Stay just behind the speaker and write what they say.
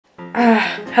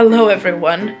Hello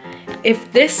everyone.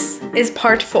 If this is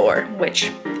part 4,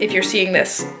 which if you're seeing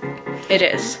this, it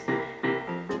is,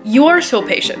 you are so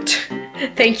patient.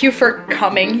 Thank you for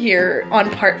coming here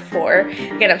on part 4.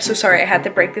 Again, I'm so sorry I had to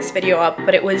break this video up,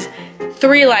 but it was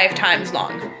 3 lifetimes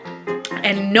long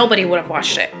and nobody would have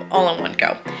watched it all in one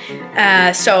go.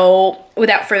 So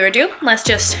without further ado, let's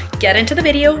just get into the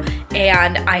video,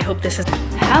 and I hope this is...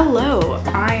 Hello.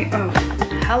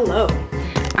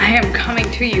 I am coming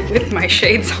to you with my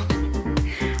shades on.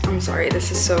 I'm sorry,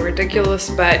 this is so ridiculous,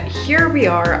 but here we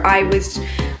are. I was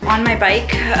on my bike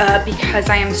because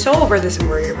I am so over this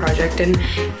embroidery project and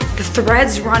the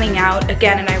thread's running out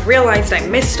again, and I realized I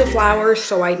missed a flower,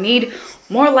 so I need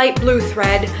more light blue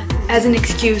thread as an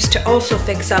excuse to also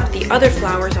fix up the other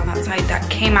flowers on that side that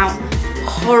came out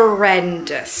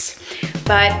horrendous.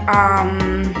 But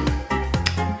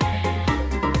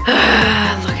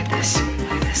look at this.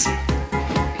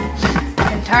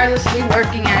 I'm tirelessly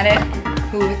working at it.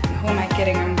 Who am I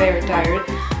kidding? I'm very tired.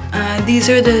 These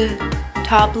are the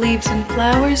top leaves and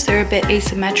flowers. They're a bit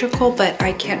asymmetrical, but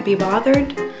I can't be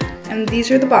bothered. And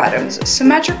these are the bottoms.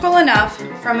 Symmetrical enough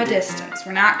from a distance.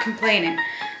 We're not complaining.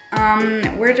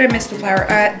 Where did I miss the flower?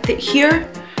 Here.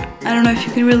 I don't know if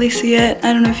you can really see it.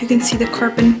 I don't know if you can see the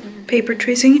carbon paper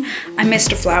tracing. I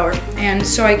missed a flower, and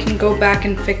so I can go back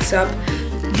and fix up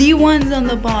the ones on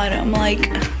the bottom, like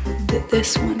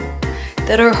this one,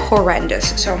 that are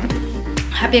horrendous. So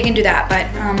happy I can do that. But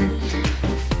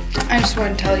I just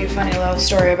want to tell you a funny little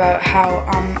story about how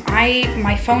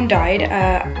my phone died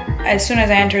as soon as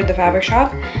I entered the fabric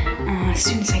shop. As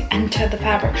soon as I entered the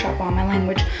fabric shop, on my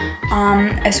language.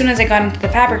 As soon as I got into the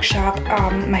fabric shop,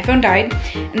 my phone died,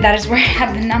 and that is where I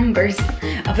have the numbers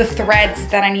of the threads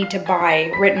that I need to buy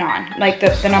written on, like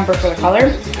the number for the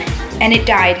color, and it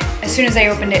died. As soon as I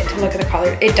opened it to look at the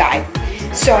color, it died.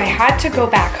 So I had to go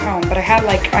back home, but I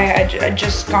had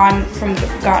just gotten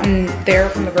there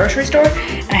from the grocery store,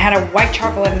 and I had a white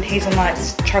chocolate and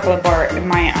hazelnuts chocolate bar in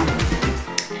my,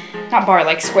 not bar,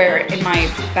 like square, in my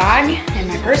bag, in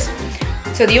my purse.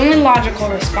 So the only logical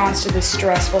response to this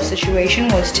stressful situation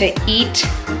was to eat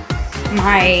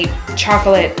my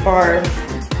chocolate bar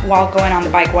while going on the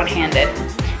bike one-handed.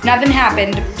 Nothing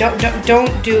happened.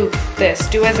 Don't do this.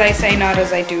 Do as I say, not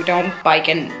as I do. Don't bike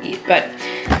and eat. But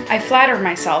I flatter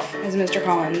myself, as Mr.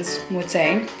 Collins would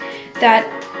say, that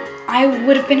I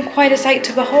would have been quite a sight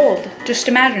to behold. Just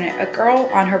imagine it. A girl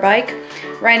on her bike,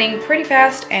 riding pretty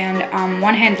fast and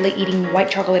one-handedly eating white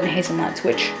chocolate and hazelnuts,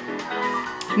 which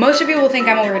most of you will think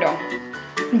I'm a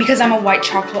weirdo because I'm a white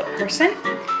chocolate person.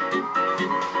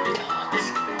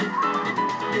 Dogs.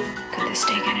 Could this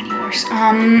day get any worse?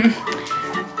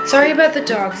 Sorry about the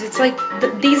dogs. It's like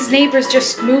these neighbors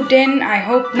just moved in. I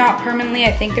hope not permanently.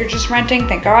 I think they're just renting,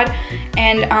 thank God.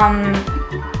 And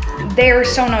they're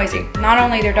so noisy. Not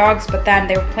only their dogs, but then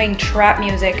they were playing trap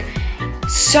music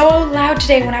so loud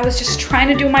today when I was just trying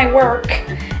to do my work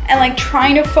and like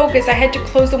trying to focus. I had to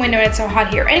close the window and it's so hot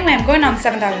here. Anyway, I'm going on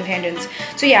 7,000 tangents.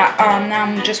 So yeah, now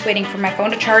I'm just waiting for my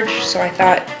phone to charge. So I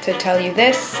thought to tell you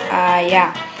this.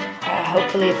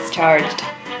 Hopefully it's charged.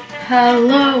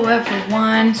 Hello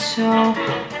everyone. So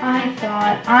I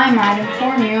thought I might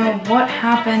inform you of what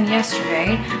happened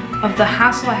yesterday, of the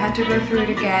hassle I had to go through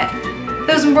to get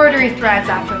those embroidery threads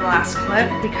after the last clip,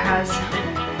 because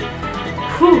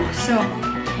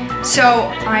so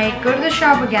I go to the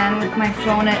shop again with my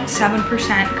phone at 7%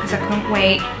 because I couldn't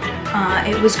wait.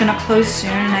 It was gonna close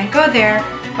soon, and I go there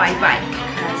by bike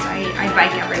because I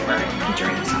bike everywhere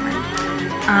during the summer.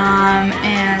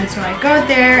 And so I go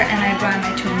there and I buy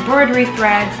my 2 embroidery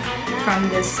threads from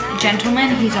this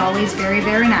gentleman. He's always very,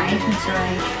 very nice, and so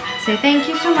I say thank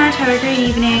you so much, have a great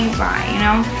evening, bye, you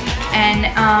know. And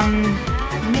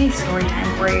mini story time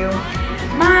for you.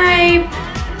 My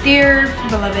dear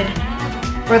beloved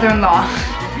brother-in-law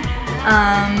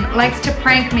likes to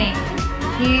prank me.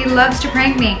 He loves to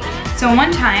prank me. So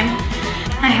one time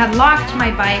I had locked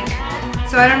my bike.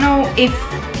 So I don't know if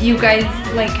you guys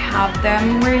like have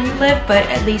them where you live, but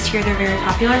at least here they're very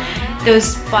popular.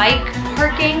 Those bike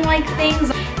parking like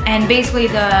things, and basically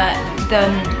the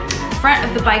front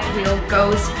of the bike wheel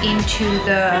goes into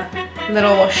the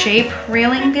little shape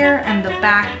railing there, and the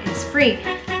back is free.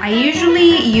 I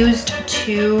usually used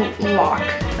to lock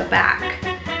the back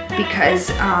because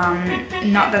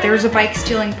not that there's a bike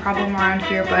stealing problem around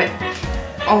here, but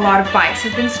a lot of bikes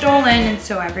have been stolen, and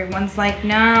so everyone's like,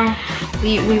 no,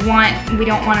 we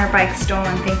don't want our bikes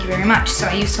stolen, thank you very much. So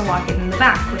I used to lock it in the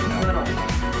back with a little,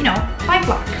 you know, bike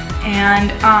lock.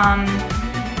 And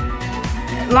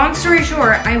long story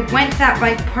short, I went to that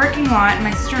bike parking lot, and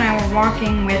my sister and I were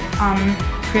walking with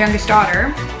her youngest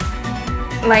daughter,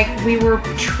 like we were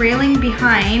trailing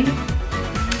behind,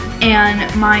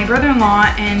 and my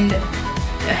brother-in-law and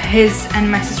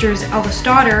my sister's eldest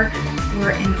daughter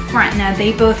were in front. Now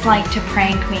they both like to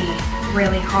prank me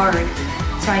really hard.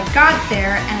 So I got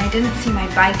there and I didn't see my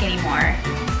bike anymore.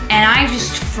 And I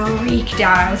just freaked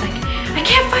out. I was like, I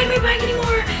can't find my bike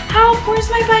anymore. Help, where's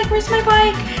my bike? Where's my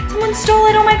bike? Someone stole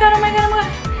it, oh my God, oh my God, oh my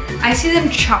God. I see them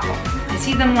chuckle. I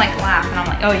see them like laugh and I'm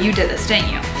like, oh, you did this, didn't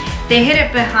you? They hid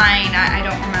it behind, I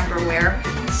don't remember where.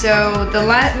 So the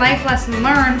life lesson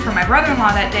learned from my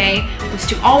brother-in-law that day was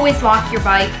to always lock your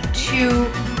bike to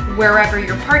wherever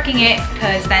you're parking it,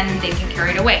 because then they can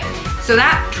carry it away. So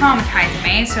that traumatized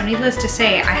me. So needless to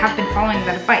say, I have been following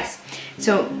that advice.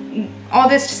 So all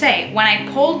this to say, when I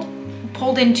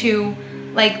pulled into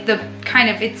like the kind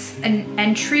of, it's an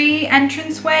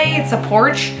entranceway, it's a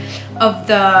porch of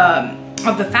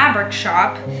the fabric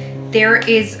shop. There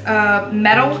is a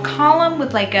metal column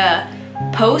with like a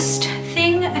post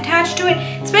thing attached to it.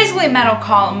 It's basically a metal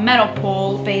column, metal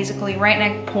pole, basically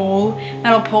metal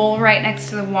pole right next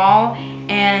to the wall.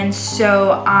 And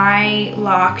so I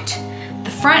locked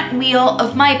the front wheel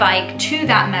of my bike to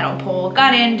that metal pole,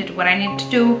 got in, did what I needed to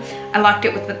do. I locked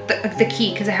it with the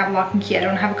key, because I have a lock and key. I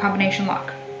don't have a combination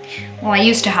lock. Well, I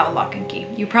used to have a lock and key.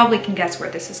 You probably can guess where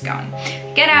this is going.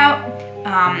 Get out,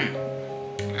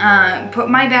 put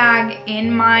my bag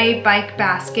in my bike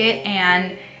basket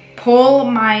and pull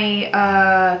my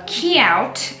key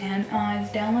out. And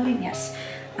it's downloading, yes.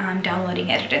 I'm downloading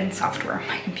editing software on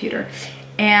my computer.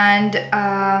 And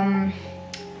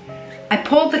I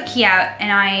pulled the key out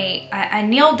and I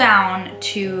kneeled down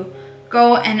to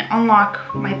go and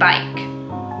unlock my bike.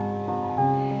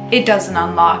 It doesn't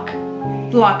unlock.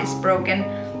 The lock is broken.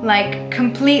 Like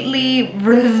completely,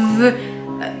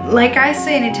 like I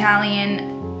say in Italian,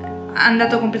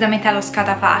 andato completamente allo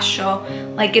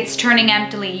scatafascio. Like it's turning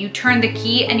emptily. You turn the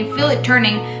key and you feel it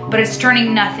turning, but it's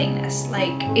turning nothingness.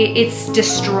 Like it's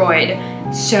destroyed.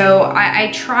 So I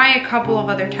try a couple of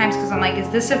other times because I'm like, is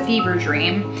this a fever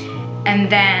dream? And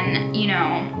then, you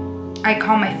know, I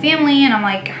call my family and I'm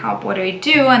like, help, what do we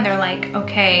do? And they're like,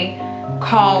 okay,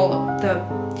 call the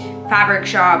fabric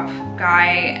shop guy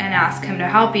and ask him to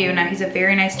help you. Now he's a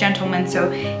very nice gentleman,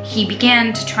 so he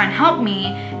began to try and help me,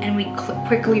 and we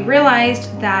quickly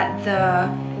realized that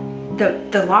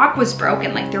the lock was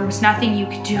broken. Like there was nothing you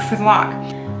could do for the lock.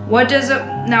 What does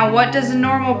a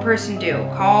normal person do?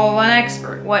 Call an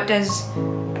expert. What does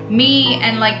me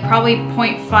and like probably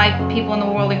 0.5 people in the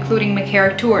world, including my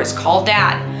characters, call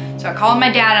Dad? So I called my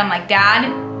dad. I'm like, Dad,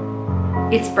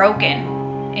 it's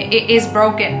broken. It is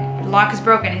broken. The lock is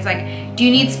broken. He's like, do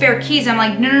you need spare keys? I'm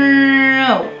like,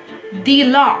 no. The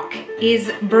lock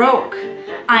is broke.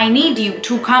 I need you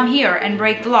to come here and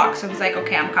break the lock. So he's like,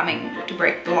 okay, I'm coming to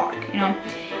break the lock, you know?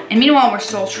 And meanwhile, we're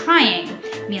still trying,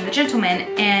 me and the gentleman,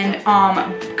 and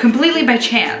completely by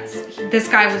chance, this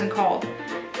guy wasn't called.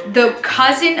 The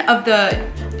cousin of the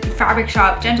fabric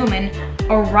shop gentleman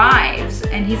arrives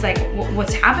and he's like,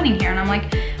 what's happening here? And I'm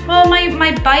like, well,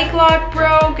 my bike lock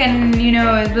broke and you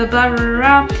know, blah, blah,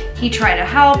 blah, blah. He tried to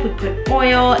help. We put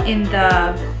oil in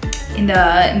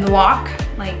the lock,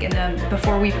 like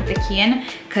before we put the key in,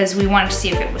 because we wanted to see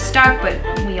if it was stuck, but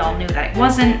we all knew that it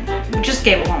wasn't. We just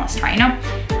gave it one last try, you know?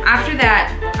 After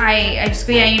that, I just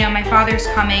go, yeah, you know, my father's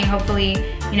coming. Hopefully,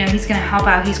 you know, he's gonna help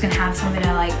out. He's gonna have something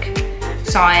to like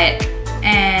saw it.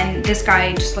 And this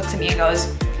guy just looks at me and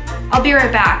goes, I'll be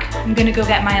right back. I'm gonna go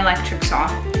get my electric saw.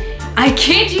 I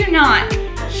kid you not,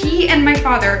 he and my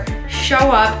father show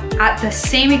up at the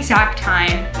same exact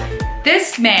time.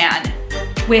 This man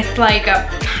with like a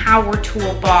power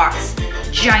tool box,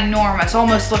 ginormous,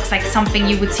 almost looks like something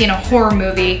you would see in a horror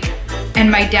movie, and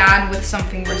my dad with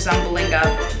something resembling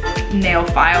a nail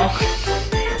file.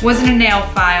 Wasn't a nail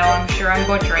file, I'm sure I'm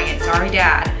butchering it, sorry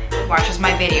Dad. He watches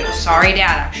my videos, sorry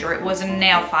Dad, I'm sure it wasn't a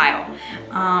nail file.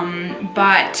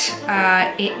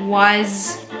 It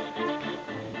was,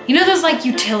 you know those like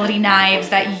utility knives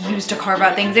that you use to carve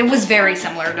out things? It was very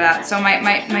similar to that. So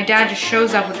my dad just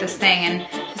shows up with this thing, and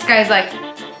this guy's like,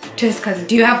 to his cousin,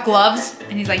 do you have gloves?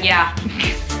 And he's like, yeah.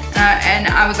 And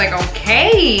I was like,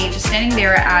 okay. Just standing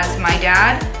there as my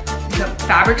dad, the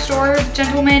fabric store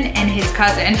gentleman, and his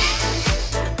cousin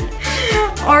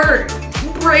are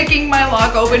breaking my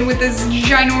lock open with this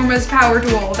ginormous power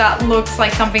tool that looks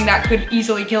like something that could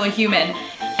easily kill a human.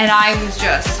 And I was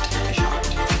just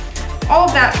shocked. All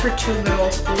of that for 2 little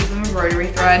spools of embroidery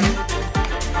thread.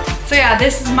 So yeah,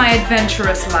 this is my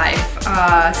adventurous life.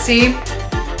 See,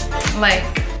 like,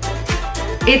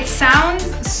 it sounds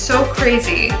so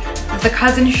crazy that the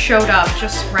cousin showed up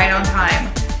just right on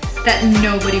time that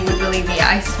nobody would believe me.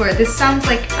 I swear, this sounds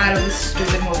like out of a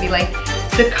stupid movie. Like,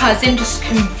 the cousin just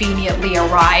conveniently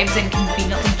arrives and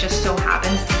conveniently just so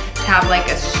happens to have like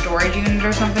a storage unit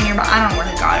or something nearby. I don't know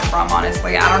where he got it from,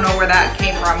 honestly. I don't know where that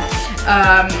came from.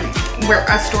 Where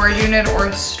a storage unit or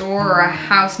a store or a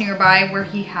house nearby where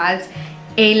he has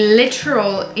a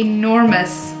literal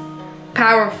enormous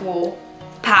powerful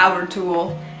power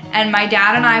tool. And my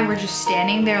dad and I were just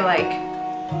standing there like,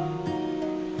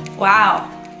 wow.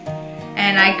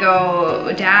 And I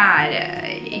go,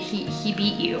 Dad, he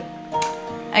beat you.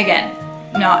 Again,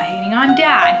 not hating on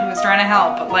Dad, who was trying to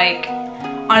help, but like,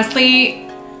 honestly,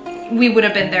 we would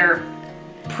have been there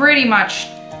pretty much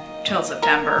till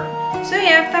September. So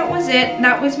yeah, that was it.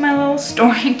 That was my little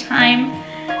story time.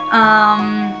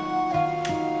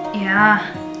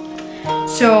 Yeah.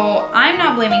 So I'm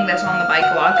not blaming this on the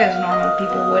bike lock as normal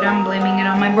people would. I'm blaming it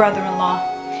on my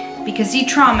brother-in-law because he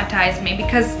traumatized me,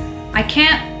 because I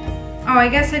can't, oh, I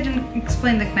guess I didn't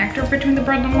explain the connector between the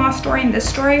brother-in-law story and this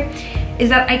story, is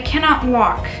that I cannot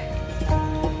lock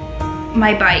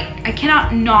my bike. I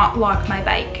cannot not lock my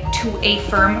bike to a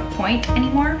firm point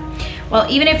anymore. Well,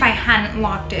 even if I hadn't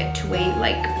locked it to a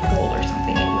like pole or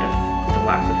something, the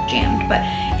lock would have jammed, but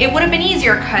it would have been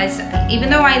easier because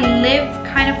even though I live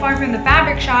kind of far from the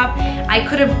fabric shop, I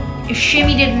could have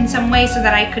shimmied it in some way so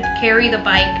that I could carry the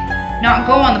bike, not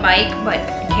go on the bike, but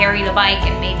carry the bike,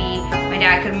 and maybe my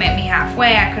dad could have met me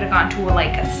halfway. I could have gone to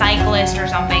like a cyclist or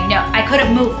something. No, I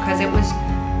couldn't move because it was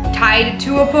tied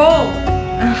to a pole.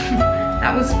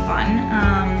 That was fun.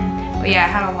 But yeah, I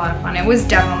had a lot of fun. It was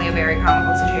definitely a very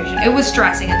comical situation. It was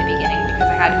stressing at the beginning because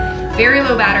I had very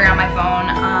low battery on my phone.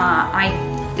 I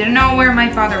didn't know where my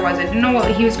father was. I didn't know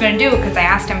what he was going to do because I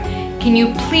asked him, can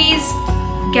you please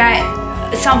get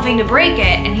something to break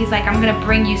it? And he's like, I'm going to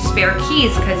bring you spare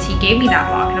keys because he gave me that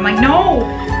lock. And I'm like, no,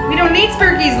 we don't need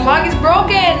spare keys. The lock is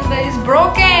broken. It's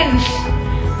broken.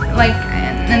 Like,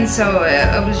 and so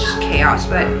it was just chaos,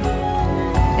 but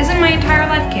isn't my entire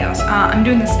life chaos? I'm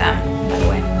doing the stem, by the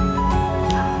way.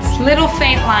 This little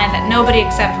faint line that nobody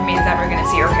except for me is ever gonna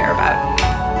see or care about.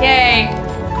 Yay!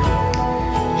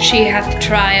 She hath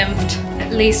triumphed,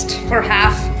 at least for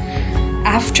half.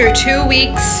 After 2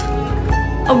 weeks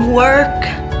of work,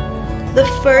 the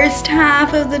first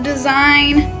half of the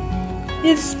design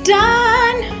is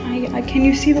done. Can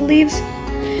you see the leaves?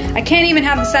 I can't even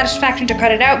have the satisfaction to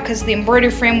cut it out because the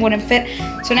embroidery frame wouldn't fit.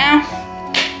 So now,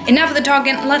 enough of the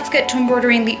talking, let's get to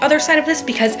embroidering the other side of this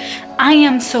because I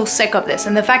am so sick of this.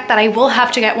 And the fact that I will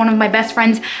have to get one of my best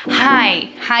friends,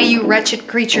 hi you wretched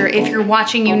creature, if you're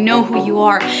watching you know who you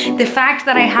are. The fact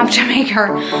that I have to make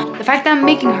her, the fact that I'm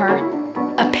making her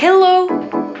a pillow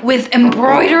with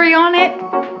embroidery on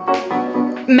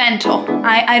it, mental.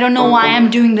 I don't know why I'm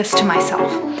doing this to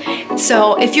myself.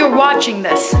 So if you're watching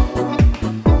this,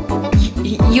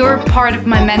 you're part of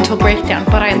my mental breakdown,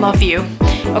 but I love you.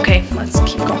 Okay, let's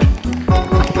keep going.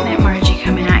 Aunt Margie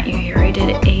coming at you here. I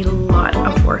did a lot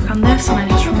of work on this and I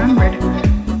just remembered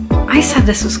I said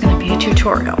this was going to be a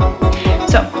tutorial.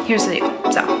 So here's the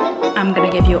deal. So I'm going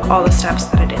to give you all the steps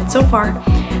that I did so far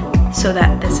so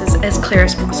that this is as clear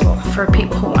as possible for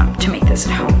people who want to make this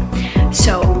at home.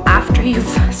 So after you've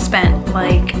spent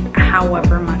like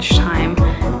however much time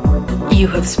you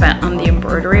have spent on the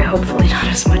embroidery, hopefully not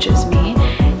as much as me,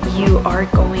 you are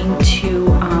going to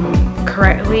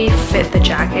correctly fit the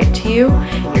jacket to you.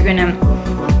 You're gonna,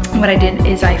 what I did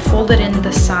is I folded in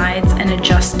the sides and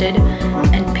adjusted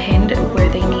and pinned where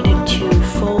they needed to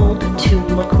fold to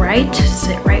look right, to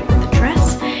sit right with the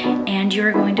dress. And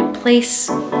you're going to place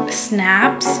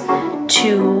snaps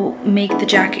to make the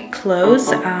jacket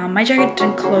close. My jacket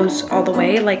didn't close all the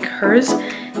way like hers.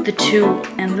 The two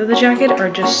ends of the jacket are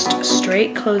just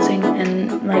straight closing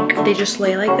and like they just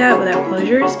lay like that without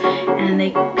closures, and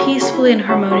they peacefully and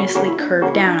harmoniously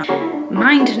curve down.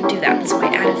 Mine didn't do that, so I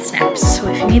added snaps. So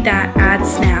if you need that, add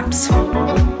snaps.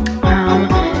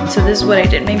 So this is what I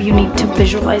did. Maybe you need to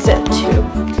visualize it to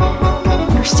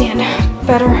understand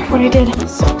better what I did.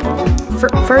 So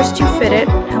first you fit it,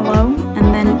 hello,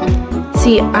 and then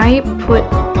see I put,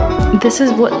 this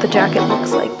is what the jacket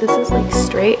looks like. This is like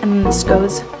straight and then this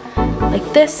goes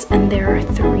like this, and there are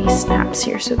 3 snaps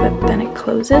here so that then it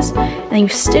closes. And then you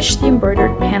stitch the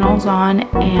embroidered panels on,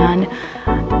 and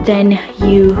then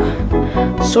you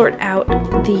sort out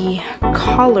the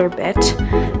collar bit.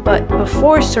 But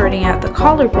before sorting out the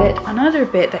collar bit, another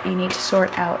bit that you need to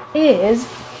sort out is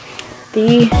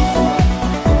the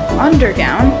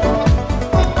undergown,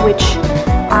 which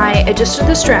I adjusted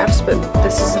the straps, but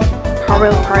this is probably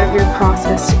part of your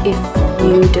process if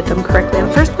you did them correctly in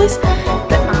the first place.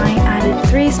 But I added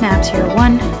 3 snaps here,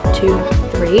 1, 2,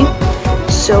 3,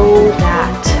 so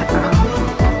that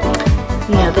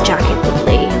you know, the jacket would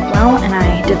lay well. And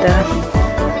I did the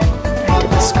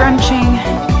scrunching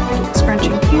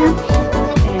here,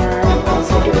 and what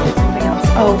else I do with something else?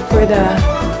 Oh, for the,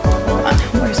 hold on,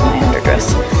 where's my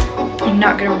underdress? I'm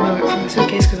not gonna remove it from the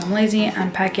suitcase because I'm lazy.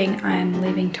 I'm packing. I'm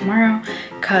leaving tomorrow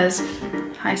because,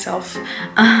 hi self,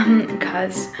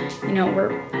 because you know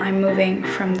I'm moving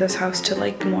from this house to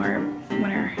like the more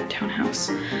winter townhouse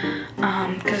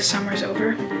because summer's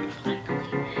over.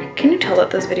 Can you tell that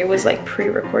this video was like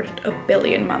pre-recorded a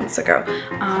billion months ago?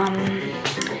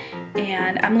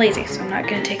 And I'm lazy, so I'm not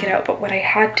gonna take it out. But what I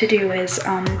had to do is,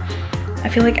 I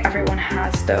feel like everyone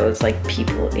has those like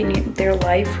people in their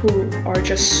life who are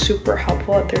just super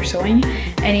helpful at their sewing,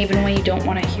 and even when you don't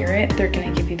want to hear it, they're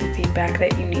gonna give you the feedback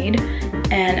that you need.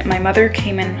 And my mother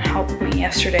came and helped me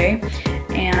yesterday,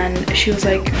 and she was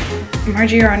like,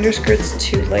 Margie, your underskirt's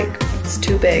too, like, it's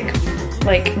too big.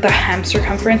 Like, the hem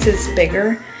circumference is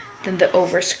bigger than the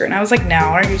overskirt. And I was like,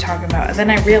 no, what are you talking about? And then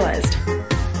I realized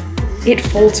it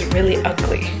folds really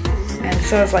ugly. And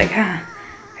so I was like, I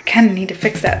kind of need to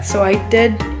fix that. So I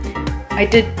did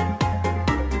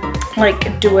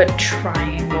like do a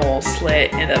triangle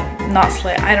slit in a, not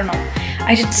slit, I don't know.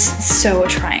 I did sew a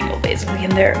triangle basically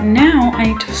in there. Now I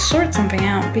need to sort something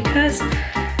out because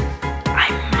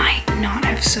I might not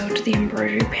have sewed the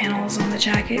embroidery panels on the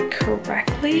jacket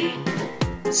correctly.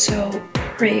 So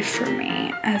pray for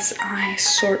me as I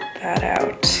sort that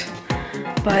out.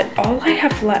 But all I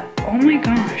have left, oh my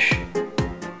gosh,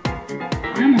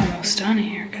 I'm almost done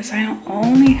here because I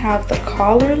only have the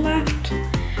collar left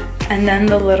and then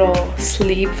the little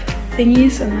sleeve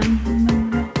thingies, and then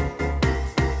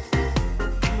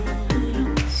what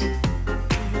else?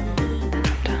 Then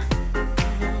I'm done.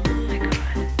 Oh my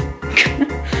god.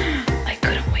 I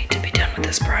couldn't wait to be done with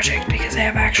this project because I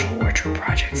have actual wardrobe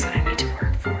projects that I need to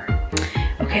work for.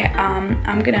 Okay,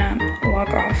 I'm gonna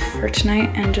log off for tonight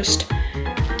and just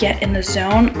get in the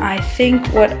zone. I think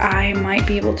what I might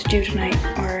be able to do tonight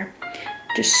are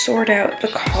just sort out the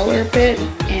collar bit,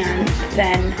 and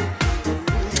then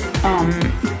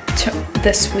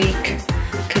this week,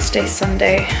 because today's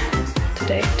Sunday,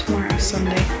 tomorrow's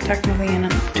Sunday, technically in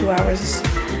 2 hours,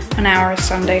 an hour is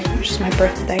Sunday, which is my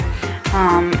birthday,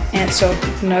 and so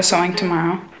no sewing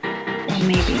tomorrow, or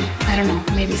maybe, I don't know,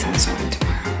 maybe some sewing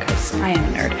tomorrow, because I am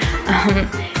a nerd,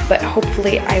 but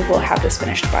hopefully I will have this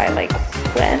finished by like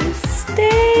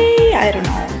Wednesday, I don't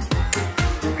know,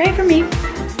 pray for me.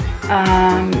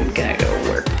 I'm gonna go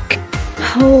work.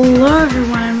 Hello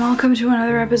everyone and welcome to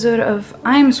another episode of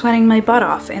I'm sweating my butt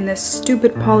off in this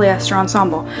stupid polyester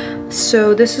ensemble.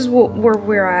 So this is where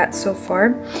we're at so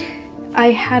far.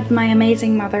 I had my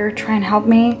amazing mother try and help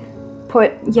me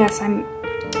put, yes, I'm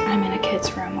in a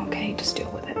kid's room, okay, just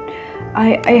deal with it.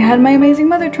 I had my amazing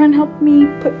mother try and help me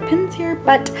put pins here,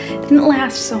 but it didn't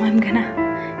last, so I'm gonna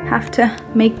have to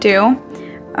make do.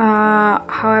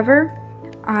 However,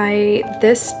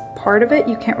 this part of it,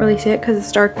 you can't really see it because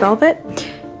it's dark velvet.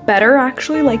 Better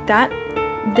actually, like that.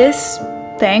 This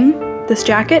thing, this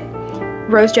jacket,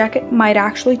 rose jacket, might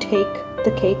actually take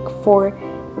the cake for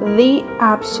the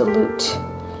absolute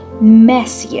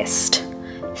messiest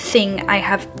thing I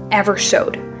have ever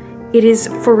sewed. It is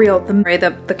for real.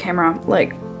 The camera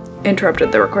like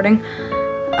interrupted the recording.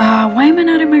 Why am I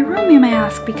not in my room, you may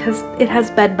ask? Because it has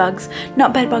bed bugs.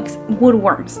 Not bed bugs,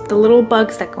 woodworms. The little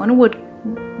bugs that go into wood,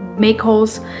 make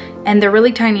holes, and they're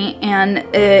really tiny, and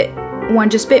one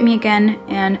just bit me again,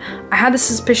 and I had the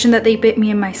suspicion that they bit me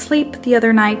in my sleep the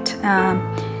other night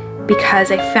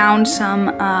because I found some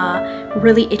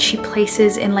really itchy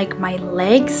places in like my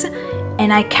legs,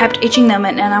 and I kept itching them,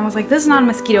 and I was like, this is not a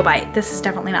mosquito bite. This is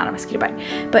definitely not a mosquito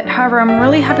bite. But however, I'm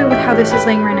really happy with how this is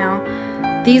laying right now.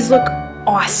 These look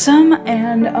awesome,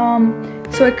 and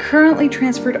so I currently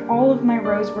transferred all of my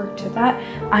rose work to that.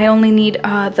 I only need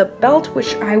the belt,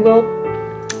 which I will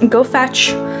go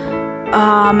fetch,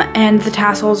 and the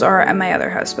tassels are at my other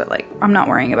house, but like I'm not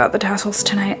worrying about the tassels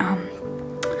tonight.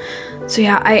 So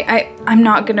yeah, I'm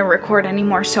not gonna record any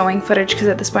more sewing footage because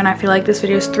at this point I feel like this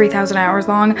video is 3,000 hours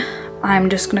long. I'm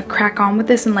just gonna crack on with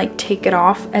this and like take it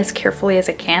off as carefully as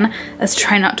I can, as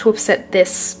try not to upset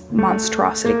this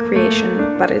monstrosity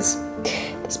creation that is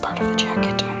this part of the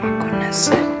jacket. Oh my goodness.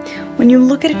 When you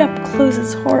look at it up close,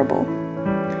 it's horrible.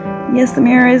 Yes, the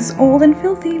mirror is old and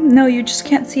filthy. No, you just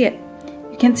can't see it.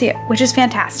 You can't see it, which is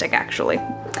fantastic actually.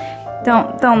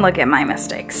 Don't look at my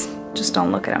mistakes. Just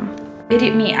don't look at them.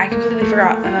 Idiot me, I completely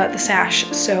forgot the sash.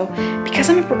 So because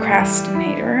I'm a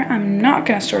procrastinator, I'm not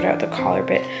gonna sort out the collar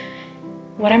bit.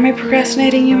 What am I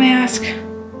procrastinating, you may ask?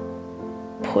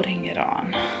 Putting it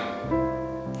on.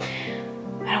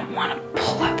 I don't want to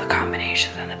pull out the combination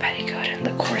combinations and the petticoat and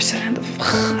the corset and the,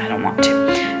 I don't want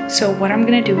to. So what I'm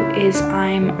gonna do is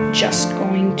I'm just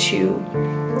going to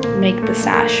make the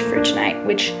sash for tonight,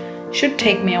 which should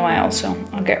take me a while, so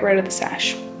I'll get rid of the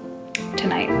sash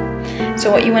tonight. So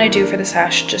what you want to do for the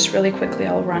sash, just really quickly,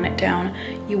 I'll run it down.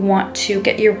 You want to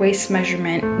get your waist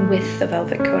measurement with the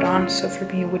velvet coat on. So for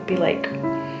me, it would be like,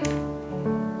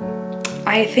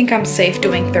 I think I'm safe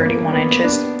doing 31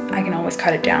 inches. I can always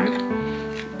cut it down.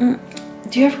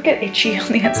 Do you ever get itchy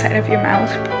on the inside of your mouth?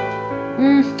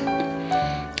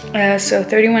 So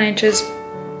 31 inches,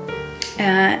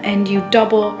 and you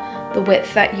double the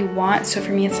width that you want. So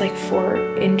for me, it's like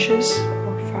 4 inches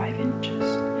or 5 inches.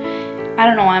 I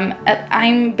don't know,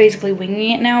 I'm basically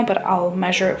winging it now, but I'll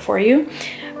measure it for you.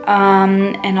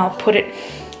 And I'll put it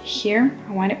here,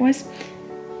 I want it was.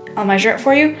 I'll measure it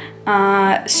for you.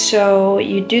 So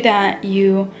you do that,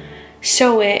 you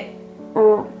sew it,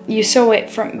 or you sew it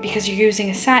from, because you're using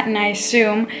a satin, I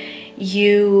assume,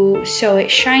 you sew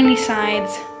it shiny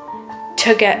sides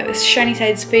to get shiny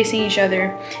sides facing each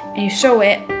other, and you sew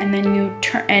it, and then you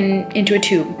turn into a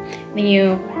tube. Then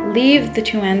you leave the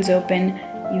two ends open,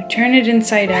 you turn it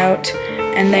inside out,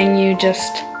 and then you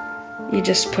just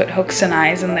put hooks and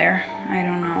eyes in there. I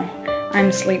don't know.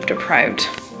 I'm sleep deprived.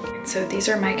 So these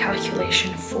are my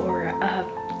calculation for a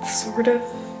sort of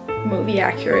movie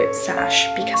accurate sash,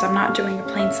 because I'm not doing a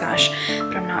plain sash,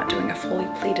 but I'm not doing a fully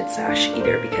pleated sash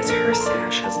either, because her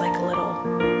sash has like a little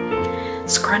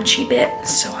scrunchy bit,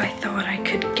 so I thought I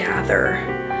could gather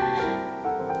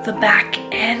the back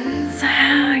ends.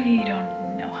 You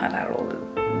don't know how that'll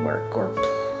work, or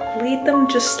pleat them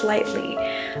just slightly.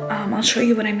 I'll show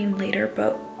you what I mean later,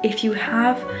 but if you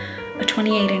have a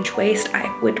 28-inch waist, I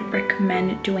would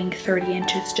recommend doing 30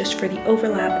 inches just for the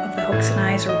overlap of the hooks and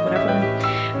eyes, or whatever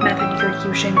method you're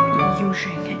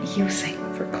using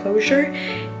for closure.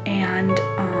 And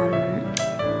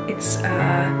it's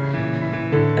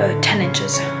 10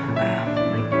 inches,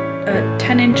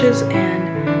 10 inches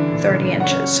and 30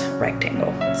 inches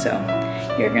rectangle. So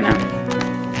you're gonna,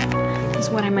 this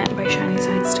is what I meant by shiny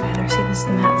sides together. See, this is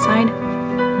the matte side,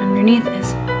 and underneath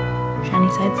is shiny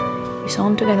sides. You sew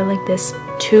them together like this,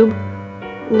 tube,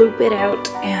 loop it out,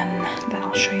 and then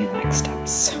I'll show you the next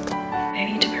steps. I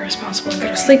need to be responsible and go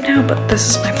to sleep now, but this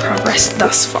is my progress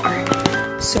thus far.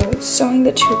 So sewing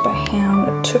the tube by hand,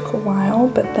 it took a while,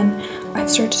 but then I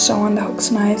started to sew on the hooks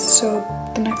and eyes. So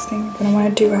the next thing you're gonna wanna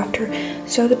do after,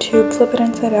 sew the tube, flip it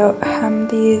inside out, hem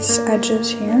these edges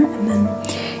here, and then,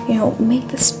 you know, make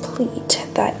this pleat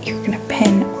that you're gonna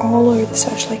pin all over the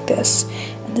sash like this.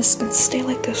 And this is gonna stay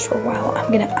like this for a while. I'm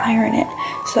gonna iron it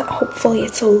so that hopefully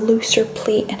it's a looser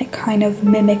pleat and it kind of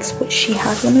mimics what she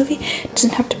has in the movie. It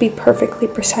doesn't have to be perfectly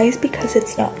precise because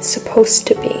it's not supposed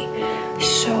to be.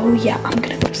 So yeah, I'm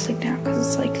gonna go to sleep now because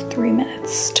it's like 3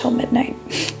 minutes till midnight.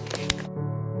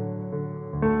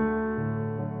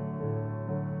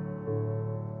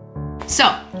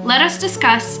 So let us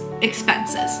discuss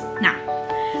expenses. Now,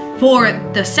 for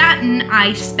the satin,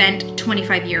 I spent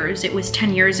 25 euros. It was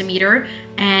 10 euros a meter,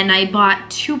 and I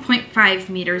bought 2.5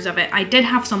 meters of it. I did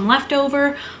have some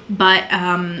leftover, but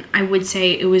I would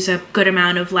say it was a good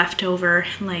amount of leftover.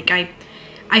 Like I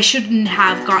shouldn't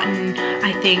have gotten,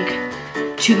 I think,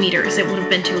 2 meters. It would have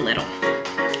been too little.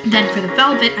 Then for the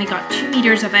velvet, I got 2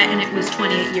 meters of it, and it was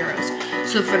 28 euros.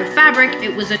 So for the fabric,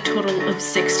 it was a total of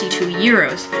 62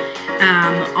 euros.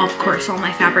 Of course, all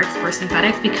my fabrics were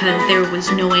synthetic because there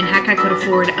was no way in heck I could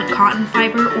afford a cotton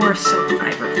fiber or a silk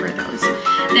fiber for those.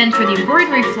 Then for the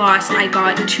embroidery floss, I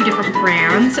got 2 different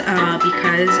brands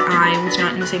because I was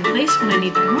not in the same place when I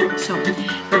needed more. So for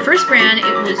the first brand,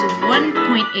 it was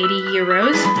 1.80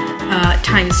 euros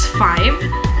times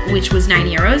 5, which was 9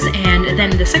 euros. And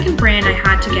then the second brand, I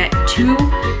had to get 2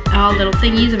 little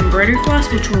thingies of embroidery floss,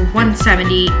 which were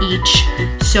 170 each.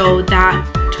 So that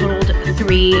totaled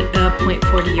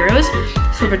 3.40 euros.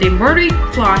 So for the embroidery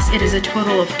floss, it is a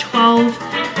total of 12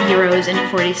 euros and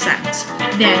 40 cents.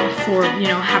 Then for, you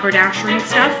know, haberdashery and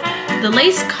stuff, the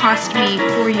lace cost me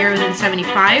 4 euros and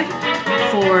 75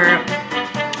 for,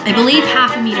 I believe,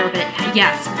 half a meter of it.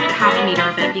 Yes, half a meter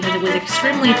of it, because it was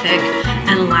extremely thick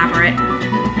and elaborate.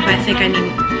 By thick, I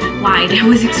mean wide. It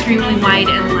was extremely wide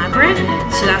and elaborate,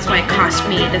 so that's why it cost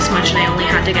me this much, and I only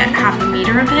had to get half a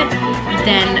meter of it.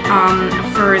 Then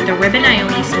for the ribbon, I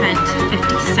only spent 50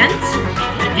 cents,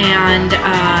 and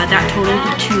that totaled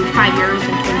to 5 euros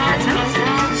and 25 cents.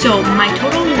 So my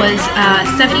total was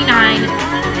 79.6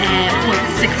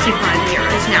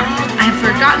 €65. Now, I have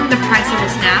forgotten the price of the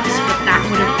snaps, but that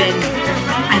would have been,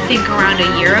 I think, around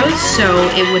 €1, so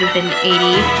it would have been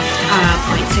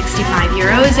 80.65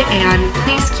 euros. And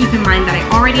please keep in mind that I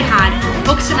already had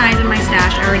hooks and eyes in my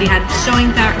stash. I already had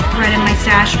sewing thread in my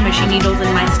stash, machine needles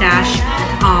in my stash.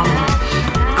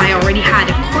 I already had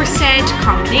a corset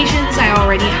combinations. I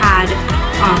already had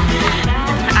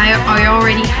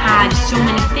so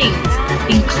many things,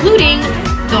 including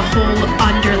the whole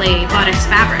underlay bodice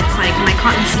fabrics, like my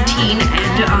cotton sateen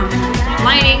and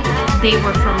lining. They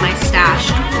were from my stash.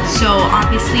 So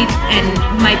obviously, and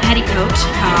my petticoat,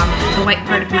 the white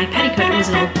part of my petticoat was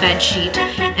an old bed sheet,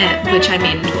 which I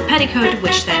made into a petticoat,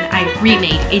 which then I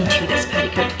remade into this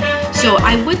petticoat. So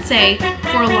I would say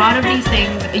for a lot of these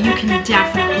things, you can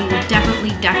definitely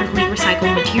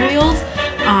recycle materials.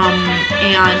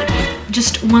 And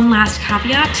just one last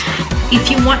caveat, if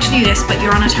you want to do this but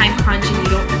you're on a time crunch and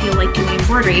you don't feel like doing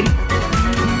embroidery,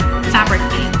 fabric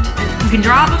paint. You can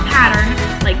draw up a pattern,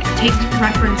 like take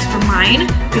reference from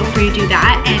mine, feel free to do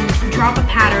that, and draw up a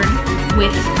pattern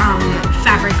with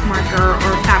fabric marker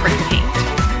or fabric paint.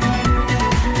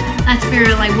 Let's be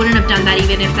real, I wouldn't have done that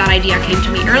even if that idea came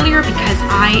to me earlier, because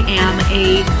I am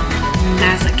a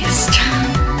masochist.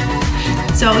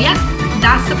 So yeah,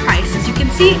 that's the price. As you can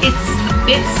see, it's a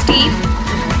bit steep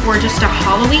for just a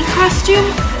Halloween costume,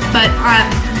 but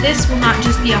this will not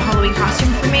just be a Halloween costume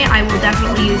for me. I will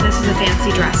definitely use this as a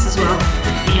fancy dress as well.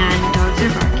 And dogs are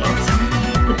barking, so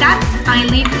with that, I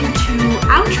leave you to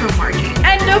outro marking.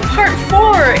 End of part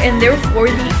 4, and therefore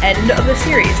the end of the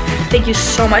series. Thank you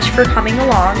so much for coming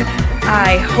along.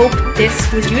 I hope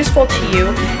this was useful to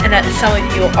you and that some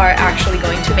of you are actually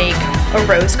going to make a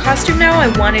rose costume now. I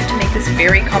wanted to make this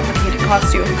very complicated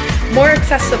costume more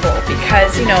accessible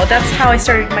because, you know, that's how I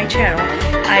started my channel.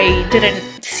 I didn't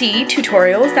see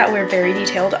tutorials that were very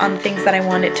detailed on things that I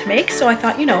wanted to make, so I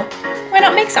thought, you know, why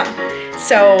not make some?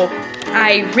 So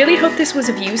I really hope this was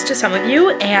of use to some of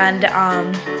you, and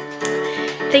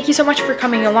thank you so much for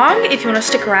coming along. If you want to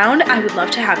stick around, I would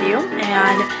love to have you,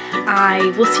 and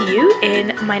I will see you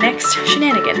in my next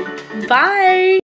shenanigan. Bye!